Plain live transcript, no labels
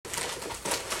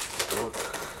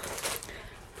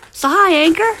So hi,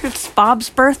 Anchor. It's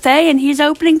Bob's birthday, and he's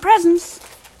opening presents.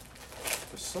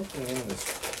 There's something in this.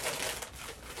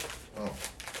 Oh,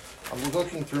 I'm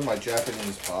looking through my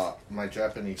Japanese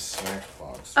snack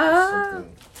box.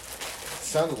 It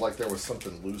sounded like there was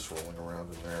something loose rolling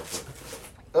around in there,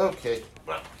 but okay.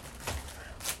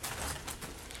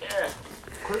 Yeah,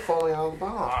 quit falling out of the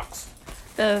box.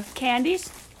 The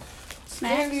candies,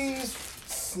 snacks. Candies,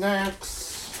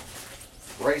 snacks,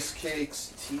 rice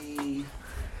cakes, tea,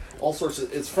 all sorts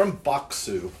of. It's from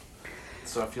Baksu,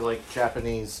 so if you like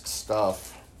Japanese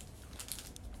stuff.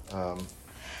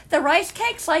 The rice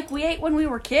cakes like we ate when we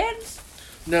were kids?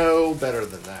 No, better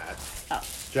than that. Oh.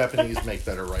 Japanese make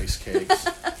better rice cakes,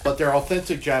 but they're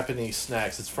authentic Japanese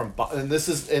snacks. It's from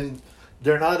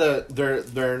they're not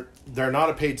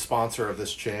a paid sponsor of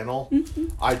this channel. Mm-hmm.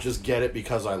 I just get it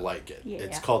because I like it. Yeah.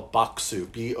 It's called Baksu,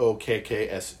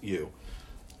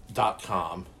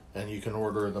 BOKKSU.com, and you can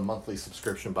order the monthly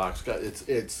subscription box.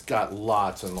 It's got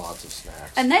lots and lots of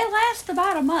snacks. And they last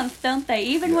about a month, don't they?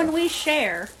 Even when Yeah. we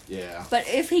share. Yeah. But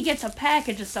if he gets a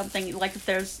package of something, like if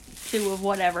there's 2 of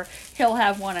whatever, he'll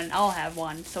have one and I'll have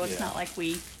one. So it's not like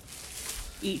we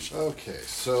each. Okay,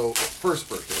 so first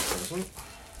birthday present.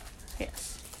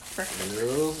 Yes. Perfect.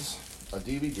 Is a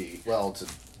DVD. Well, it's a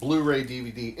Blu-ray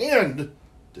DVD and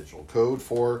digital code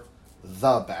for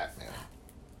The Batman.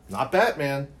 Not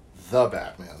Batman, The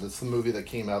Batman. That's the movie that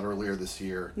came out earlier this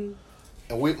year. Mm.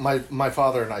 And my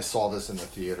father and I saw this in the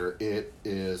theater. It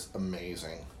is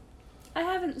amazing. I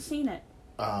haven't seen it.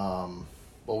 Well,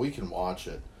 we can watch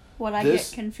it. Would I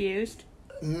get confused?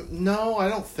 No, I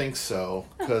don't think so.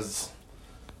 Because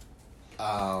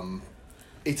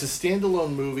it's a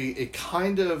standalone movie. It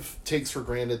kind of takes for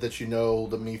granted that you know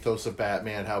the mythos of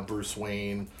Batman, how Bruce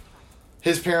Wayne,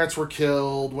 his parents were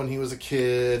killed when he was a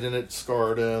kid, and it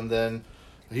scarred him. Then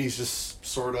he's just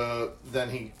then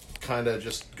he kind of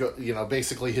just,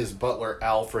 basically his butler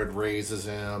Alfred raises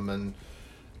him, and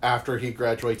after he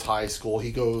graduates high school,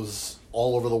 he goes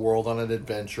all over the world on an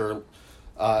adventure,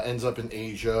 ends up in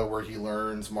Asia where he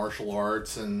learns martial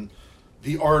arts and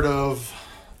the art of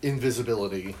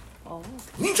invisibility. Oh.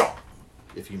 Ninja,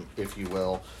 if you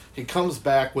will. He comes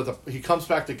back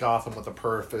to Gotham with a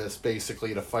purpose,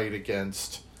 basically to fight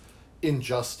against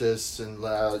injustice, and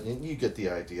you get the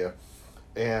idea.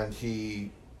 And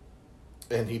he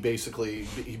basically,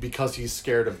 because he's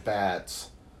scared of bats,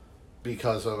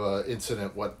 because of an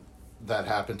incident that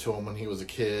happened to him when he was a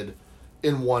kid.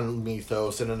 In one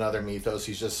mythos, in another mythos,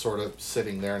 he's just sort of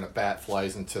sitting there, and a bat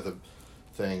flies into the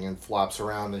thing and flops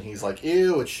around, and he's like,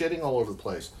 ew, it's shitting all over the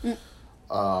place.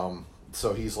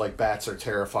 So he's like, bats are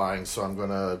terrifying, so I'm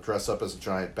gonna dress up as a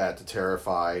giant bat to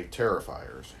terrify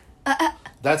terrifiers.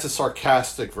 That's a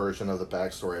sarcastic version of the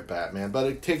backstory of Batman, but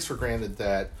it takes for granted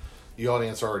that the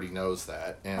audience already knows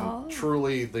that, and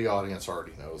truly the audience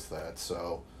already knows that,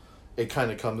 so it kind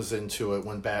of comes into it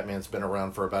when Batman's been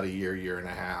around for about a year and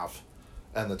a half,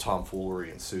 and the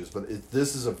tomfoolery ensues. But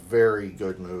this is a very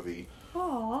good movie.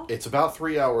 Aww. It's about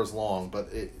 3 hours long, but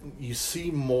you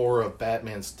see more of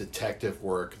Batman's detective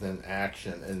work than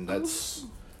action, and that's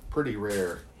pretty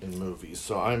rare in movies.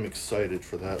 So I'm excited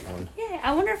for that one. Yeah,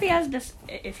 I wonder if he has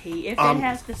it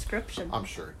has description. I'm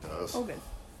sure it does. Oh, good.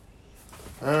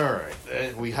 All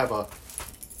right, we have a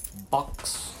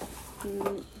box.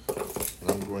 And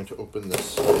I'm going to open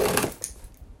this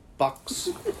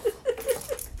box.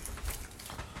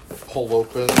 Pull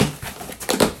open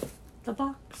the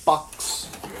box.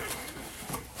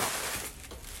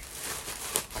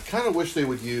 I kind of wish they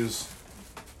would use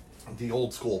the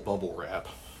old school bubble wrap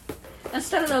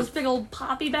instead of those big old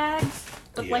poppy bags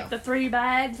with like the 3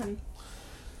 bags. And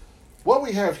what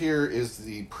we have here is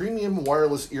the premium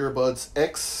wireless earbuds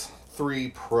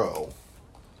X3 Pro.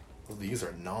 These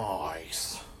are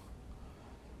nice.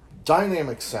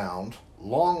 Dynamic sound,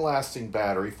 long-lasting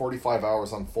battery, 45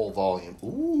 hours on full volume.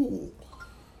 Ooh.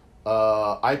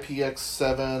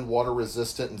 IPX7,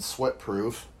 water-resistant and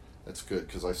sweat-proof. That's good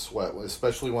because I sweat,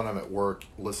 especially when I'm at work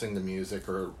listening to music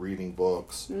or reading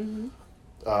books. Mm-hmm.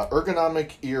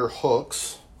 Ergonomic ear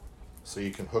hooks, so you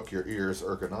can hook your ears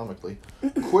ergonomically.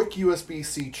 Quick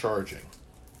USB-C charging.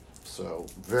 So,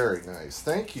 very nice.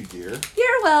 Thank you, dear.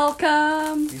 You're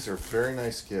welcome. These are very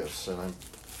nice gifts, and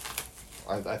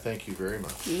I thank you very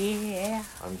much. Yeah.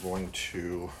 I'm going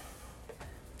to...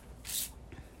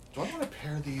 Do I want to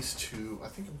pair these to... I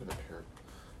think I'm going to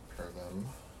pair them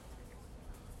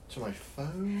to my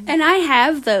phone. And I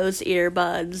have those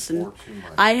earbuds, and or to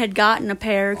my... I had gotten a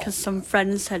pair because some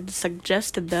friends had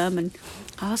suggested them, and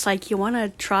I was like, you want to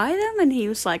try them? And he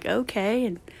was like, okay.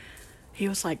 And he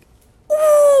was like,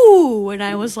 ooh! And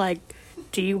I was like,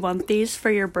 do you want these for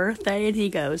your birthday? And he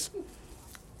goes,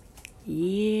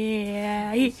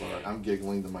 Yeah. Sorry, I'm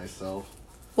giggling to myself.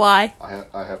 Why?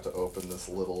 I have to open this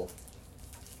little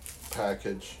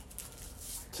package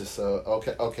to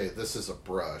okay, this is a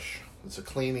brush. It's a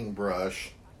cleaning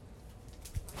brush.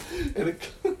 And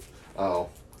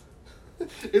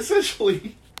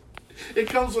essentially it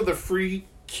comes with a free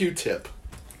Q-tip.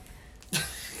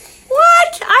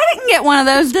 What? I didn't get one of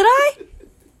those, did I?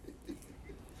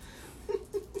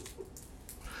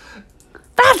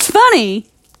 That's funny.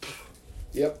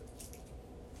 Yep.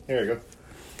 Here you go.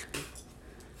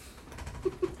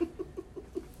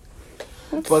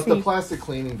 But the plastic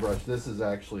cleaning brush, this is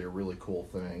actually a really cool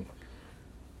thing.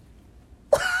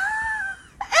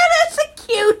 It is a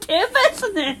Q-tip,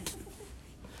 isn't it?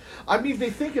 I mean, they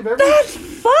think of everything. That's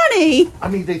funny. I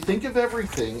mean, they think of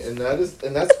everything, and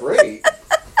that's great.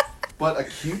 But a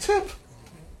Q-tip?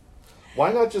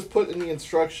 Why not just put in the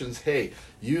instructions, hey,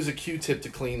 use a Q-tip to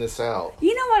clean this out?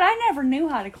 You know what? I never knew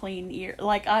how to clean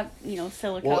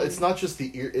silicone. Well, it's not just the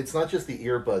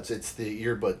earbuds, it's the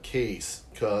earbud case,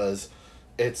 because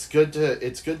it's good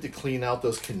to clean out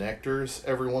those connectors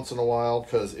every once in a while,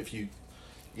 because if you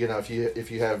get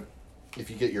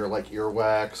your like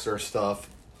earwax or stuff,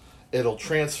 it'll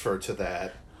transfer to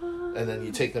that, and then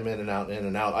you take them in and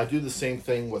out. I do the same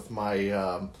thing with my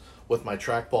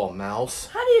trackball mouse.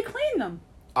 How do you clean them?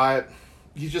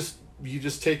 You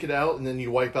just take it out and then you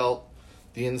wipe out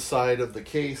the inside of the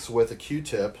case with a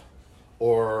Q-tip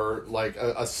or like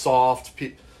a soft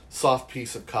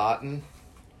piece of cotton,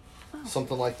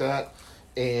 something like that,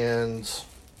 and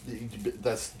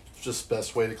that's just the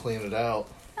best way to clean it out.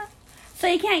 So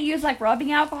you can't use like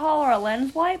rubbing alcohol or a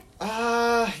lens wipe?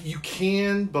 You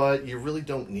can, but you really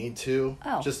don't need to.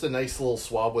 Oh. Just a nice little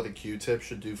swab with a Q-tip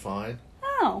should do fine.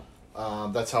 Oh.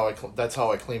 That's how I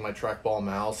clean my trackball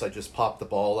mouse. I just pop the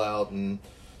ball out and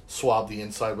swab the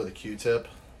inside with a Q-tip.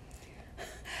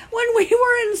 When we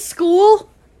were in school,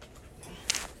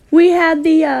 we had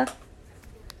the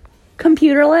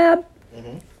computer lab,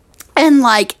 and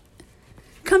like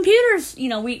computers.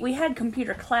 We had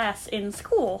computer class in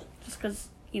school just because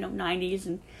 90s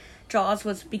and JAWS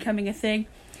was becoming a thing.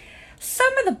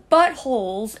 Some of the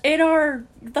buttholes in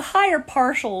the higher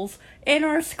partials in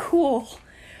our school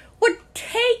would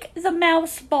take the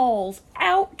mouse balls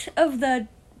out of the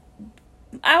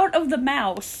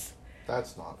mouse.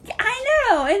 That's not nice. I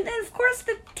know, and of course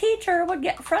the teacher would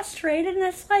get frustrated, and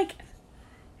it's like,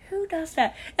 who does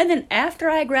that? And then after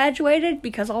I graduated,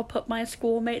 because I'll put my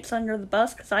schoolmates under the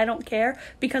bus because I don't care,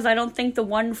 because I don't think the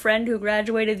one friend who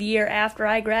graduated the year after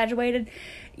I graduated,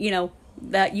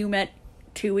 that you met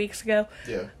 2 weeks ago,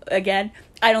 again,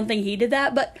 I don't think he did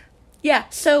that, but yeah,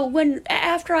 so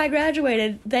after I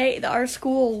graduated, our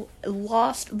school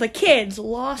the kids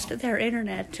lost their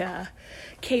internet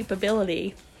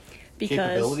capability.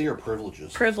 Capability or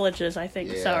privileges? Privileges, I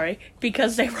think, sorry.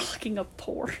 Because they were looking up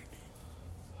porn.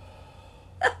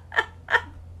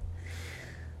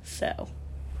 So,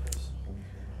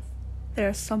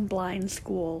 there's some blind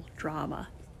school drama.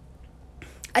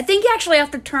 I think you actually have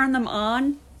to turn them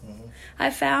on, I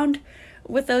found,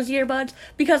 with those earbuds.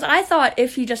 Because I thought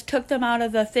if you just took them out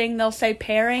of the thing, they'll say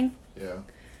pairing. Yeah.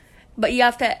 But you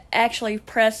have to actually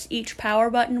press each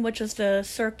power button, which is the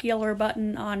circular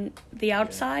button on the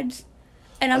outsides.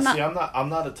 And I'm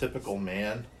not a typical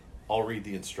man. I'll read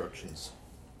the instructions.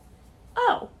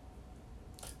 Oh.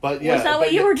 But yeah. Was that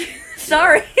what you were doing?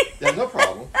 Sorry. Yeah, no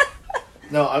problem.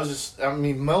 No,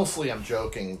 mostly I'm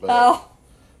joking, but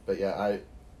but yeah,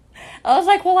 I was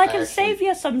like, well, I can save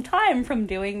you some time from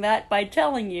doing that by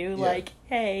telling you, like,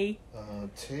 hey.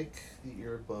 Take the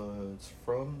earbuds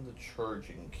from the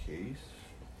charging case.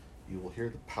 You will hear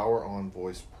the power on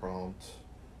voice prompt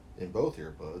in both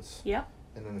earbuds. Yep.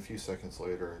 And then a few seconds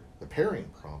later, the pairing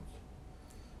prompt.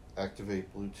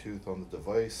 Activate Bluetooth on the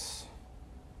device.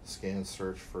 Scan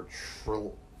search for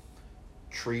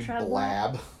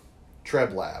Treblab.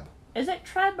 Treblab. Is it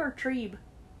Treb or Trebe?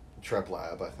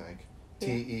 Treblab, I think.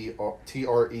 Yeah.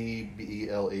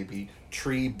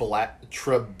 Treblab.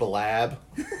 Treblab.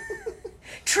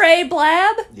 Trey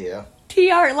Blab? Yeah.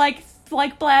 TR like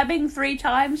blabbing 3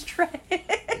 times, Trey.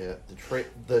 Yeah,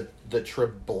 the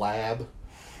Treblab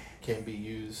can be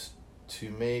used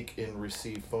to make and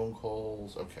receive phone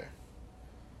calls. Okay.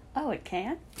 Oh, it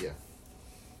can? Yeah.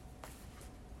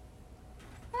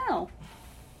 Oh.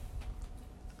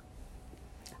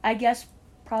 I guess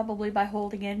probably by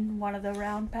holding in one of the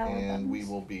round power buttons. And we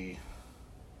will be...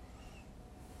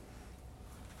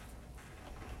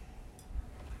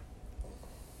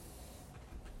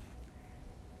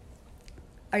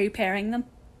 Are you pairing them?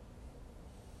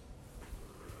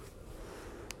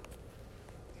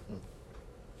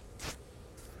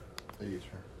 These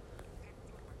are...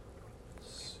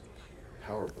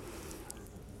 Power button.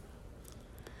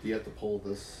 Do you have to pull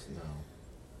this? No.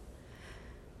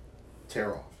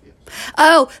 Tear off, yes.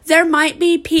 Oh, there might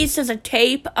be pieces of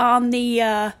tape on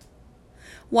the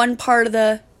one part of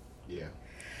the... Yeah.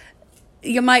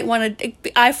 You might want to...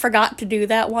 I forgot to do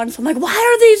that once. I'm like, why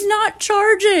are these not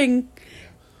charging?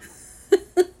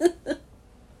 Yeah.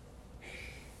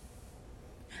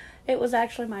 It was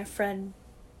actually my friend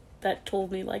that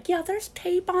told me, like, yeah, there's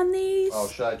tape on these. Oh,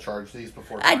 should I charge these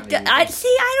before I trying to use them? I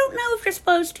don't know if you're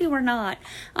supposed to or not.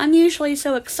 I'm usually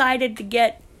so excited to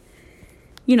get,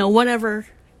 whatever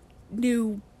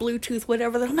new Bluetooth,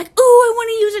 whatever, that I'm like, oh, I want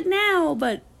to use it now,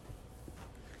 but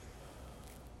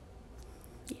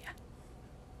yeah.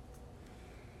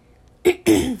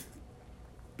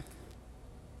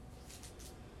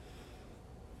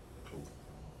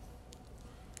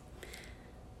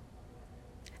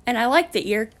 And I like the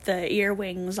ear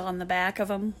wings on the back of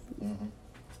them. Mm-hmm.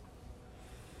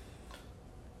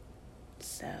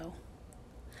 So,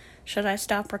 should I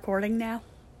stop recording now?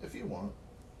 If you want,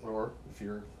 or if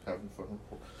you're having fun.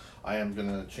 I am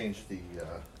gonna change the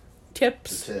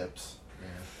tips. The tips.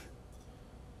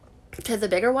 Yeah. To the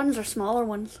bigger ones or smaller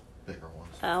ones? Bigger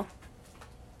ones. Oh.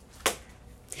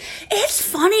 It's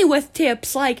funny with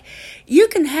tips. Like, you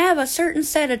can have a certain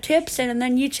set of tips in, and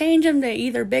then you change them to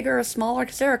either bigger or smaller.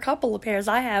 Because there are a couple of pairs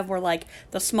I have where, like,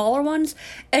 the smaller ones,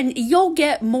 and you'll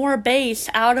get more bass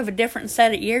out of a different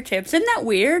set of ear tips. Isn't that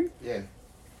weird? Yeah.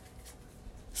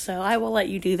 So I will let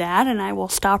you do that, and I will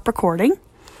stop recording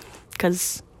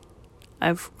because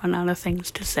I've run out of things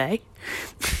to say.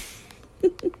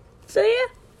 So yeah.